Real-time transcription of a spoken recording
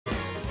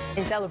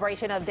In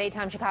celebration of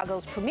Daytime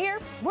Chicago's premiere,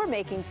 we're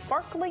making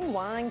sparkling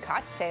wine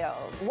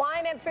cocktails.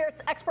 Wine and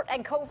spirits expert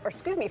and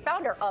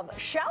founder of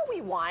Shall We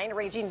Wine,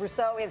 Regine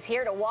Rousseau, is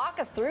here to walk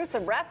us through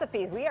some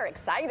recipes. We are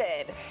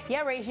excited.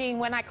 Yeah, Regine,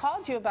 when I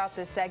called you about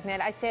this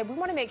segment, I said, we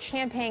want to make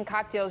champagne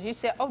cocktails. You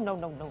said, oh,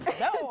 no.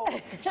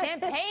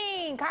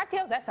 Champagne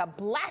cocktails, that's a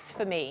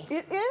blasphemy.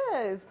 It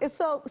is. It's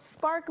a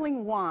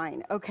sparkling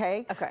wine,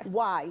 okay? Okay.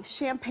 Why?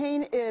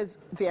 Champagne is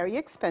very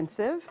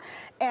expensive,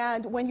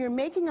 and when you're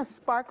making a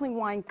sparkling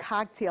wine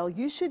cocktail,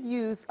 you should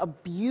use a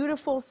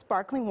beautiful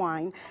sparkling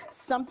wine,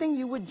 something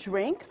you would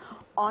drink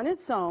on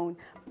its own,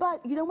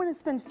 but you don't want to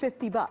spend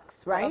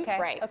 $50, right? Okay.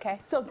 Right. Okay.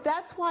 So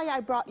that's why I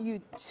brought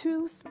you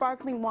 2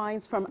 sparkling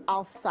wines from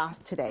Alsace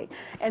today,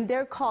 and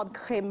they're called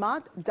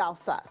Crémant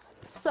d'Alsace.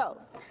 So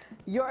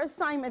your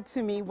assignment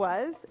to me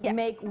was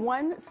make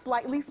one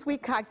slightly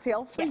sweet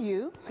cocktail for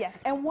you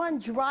and one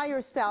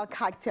drier style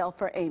cocktail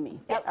for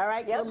Amy. Yep. All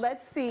right? Yep. Well,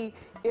 let's see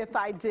if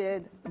I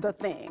did the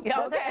thing. Okay.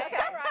 All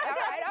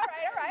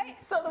right.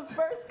 So the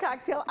first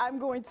cocktail I'm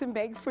going to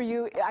make for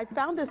you, I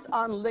found this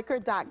on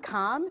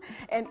liquor.com,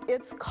 and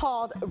it's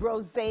called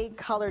Rosé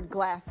Colored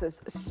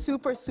Glasses.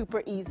 Super,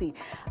 super easy.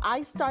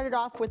 I started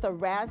off with a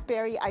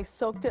raspberry. I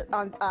soaked it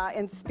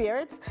in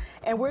spirits,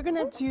 and we're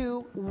gonna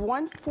do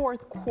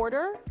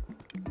 1/4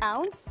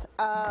 ounce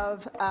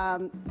of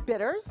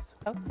bitters.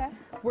 Okay.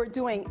 We're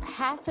doing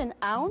 1/2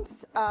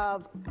 ounce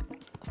of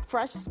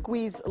fresh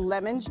squeezed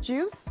lemon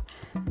juice.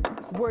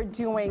 We're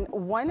doing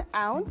 1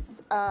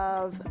 ounce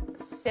of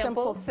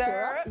simple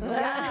syrup.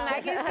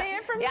 I can see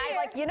it from here.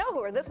 You know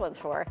who this one's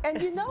for.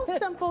 And you know,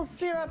 simple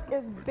syrup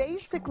is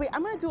basically,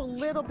 I'm going to do a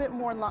little bit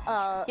more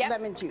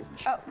lemon juice.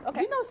 Oh,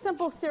 okay. You know,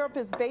 simple syrup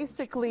is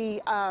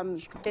basically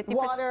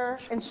water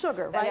and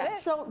sugar, right? it.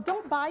 So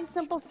don't buy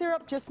simple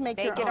syrup, just make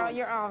your own. Make it on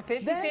your own,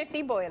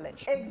 50-50 boil it.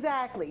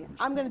 Exactly.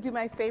 I'm going to do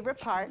my favorite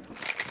part.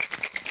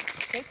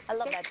 I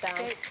love that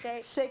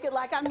sound. Shake it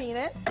like I mean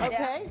it,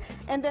 okay?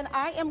 And then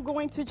I am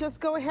going to just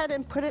go ahead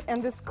and put it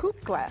in this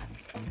coupe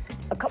glass.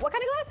 What kind of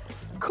glass?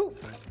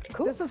 Coupe.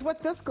 This is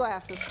what this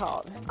glass is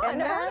called. Oh, and I've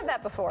never then heard of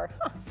that before.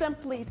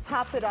 simply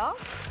top it off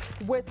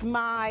with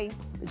my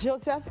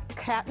Joseph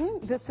Caton.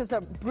 This is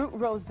a Brut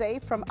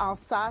Rosé from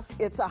Alsace.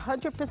 It's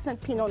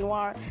 100% Pinot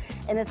Noir,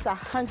 and it's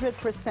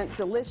 100%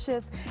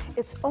 delicious.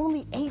 It's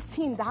only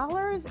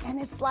 $18,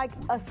 and it's like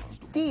a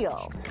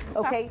steal,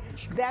 okay?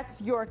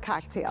 That's your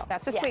cocktail.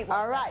 That's the sweet one.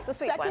 All right, the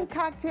sweet second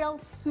cocktail,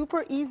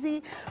 super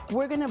easy.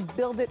 We're gonna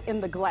build it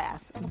in the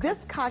glass.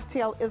 This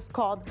cocktail is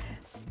called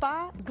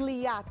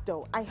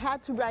Spagliato. I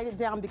had to write it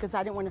down because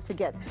I didn't want to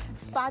forget.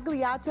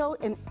 Spagliato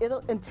in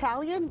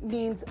Italian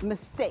means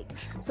mistake.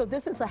 So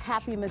this is a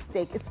happy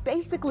mistake. It's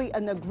basically a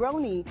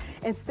Negroni.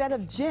 Instead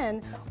of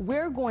gin,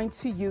 we're going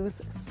to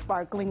use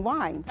sparkling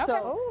wine. Okay.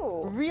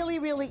 So really,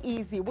 really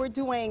easy. We're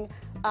doing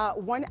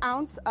 1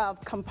 ounce of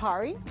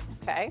Campari.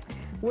 Okay.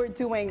 We're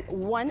doing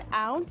 1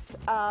 ounce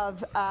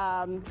of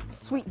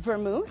sweet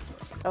vermouth,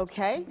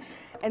 okay?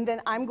 And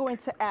then I'm going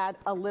to add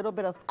a little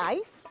bit of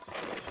ice.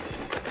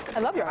 I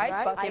love your ice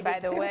right. bucket, by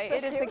the way. So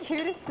It is the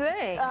cutest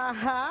thing.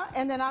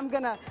 And then I'm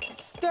gonna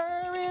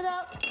stir it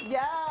up.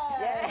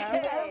 Yes.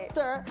 Give it a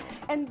stir.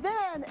 And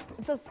then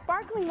the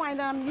sparkling wine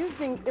that I'm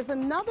using is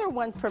another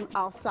one from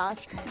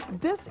Alsace.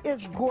 This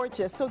is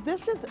gorgeous. So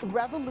this is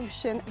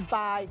Revolution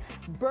by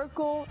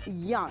Berkel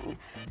Young.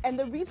 And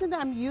the reason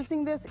that I'm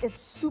using this, it's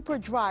super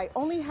dry.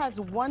 Only has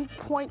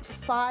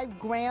 1.5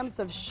 grams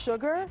of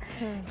sugar.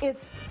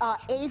 It's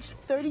aged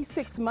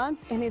 36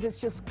 months, and it is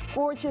just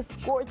gorgeous,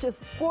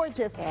 gorgeous,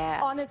 gorgeous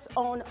on its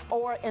own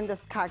or in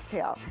this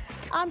cocktail.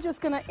 I'm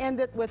just gonna end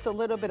it with a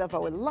little bit of a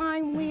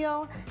lime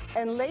wheel.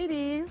 And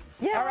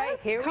ladies, all right,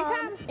 here we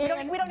come. We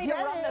don't need to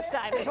run this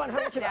time. Just want to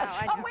hurt you.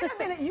 Oh, wait a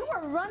minute, you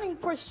were running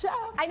for chef.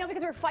 I know,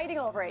 because we're fighting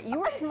over it. You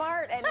were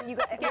smart, and you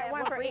got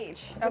one for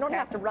each. You don't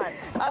have to run.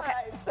 All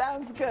right,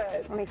 sounds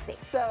good. Let me see.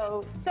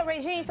 So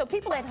Regine, so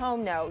people at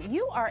home know,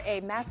 you are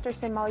a master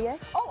sommelier?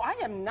 oh, I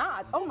am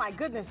not. Oh my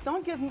goodness,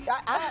 don't give me,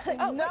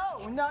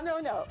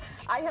 no.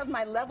 I have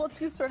my level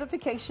 2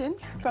 certification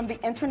from the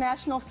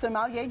International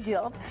Sommelier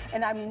Guild,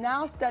 and I'm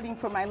now studying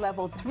for my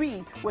level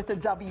 3 with the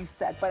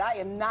WSET, but I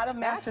am not a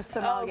master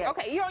sommelier.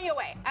 Okay, you're on your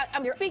way.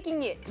 I'm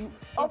speaking it.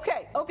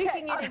 Okay.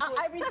 Speaking it into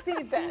I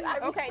received that. I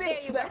Okay, there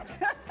received you that.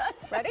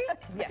 Ready?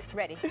 Yes,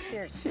 ready.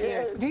 Cheers.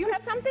 Cheers. Do you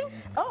have something?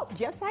 Oh,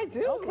 yes, I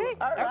do. Okay.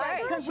 All right.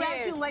 right.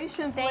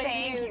 Congratulations, Thank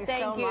ladies. you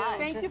so much.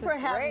 Thank you for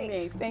having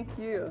me. Thank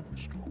you.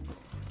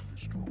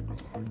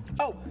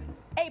 Oh,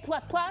 A++?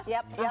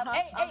 Yep. A++.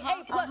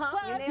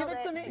 Give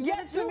it to me.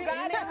 Yes, you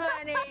got it,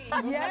 honey.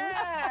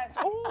 Yes.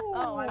 Ooh,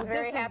 Oh, I'm a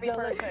very happy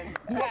person.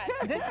 Yes,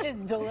 this is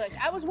delicious.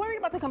 I was worried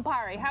about the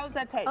Campari. How does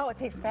that taste? Oh, it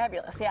tastes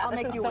fabulous. Yeah, I'll this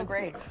make is you so one,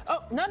 great. too.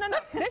 Oh, no.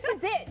 This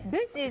is it.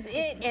 This is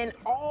it and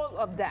all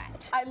of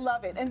that. I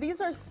love it. And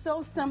these are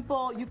so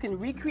simple. You can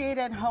recreate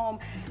at home.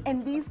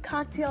 And these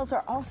cocktails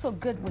are also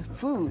good with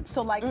food.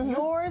 So like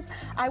yours,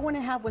 I want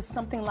to have with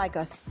something like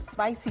a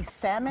spicy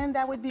salmon.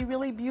 That would be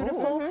really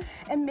beautiful.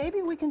 And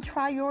maybe we can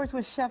try yours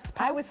with chef's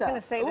pasta. I was going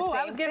to say the same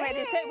I was getting ready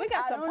to say, we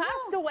got some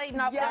pasta waiting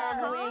up there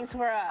on the wings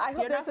for us. I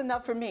hope there's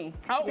enough for me.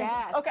 Oh,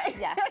 Yes. Okay.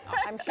 Yes.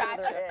 I'm sure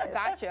there is.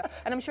 Gotcha.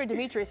 And I'm sure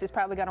Demetrius is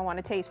probably going to want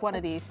to taste one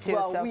of these too.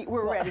 Well, so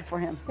we're ready for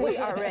him. we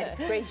are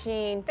ready.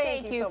 Regine,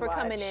 thank you so for much.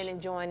 coming in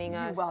and joining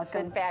us. You're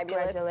welcome. Been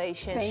fabulous.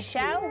 Congratulations. Thank you.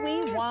 Shall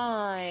we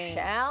wine?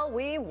 Shall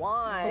we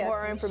wine? For Yes,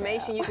 more we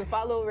information, shall. you can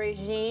follow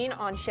Regine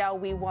on Shall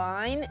We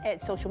Wine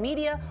at social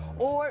media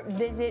or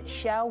visit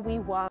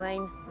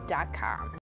shallwewine.com.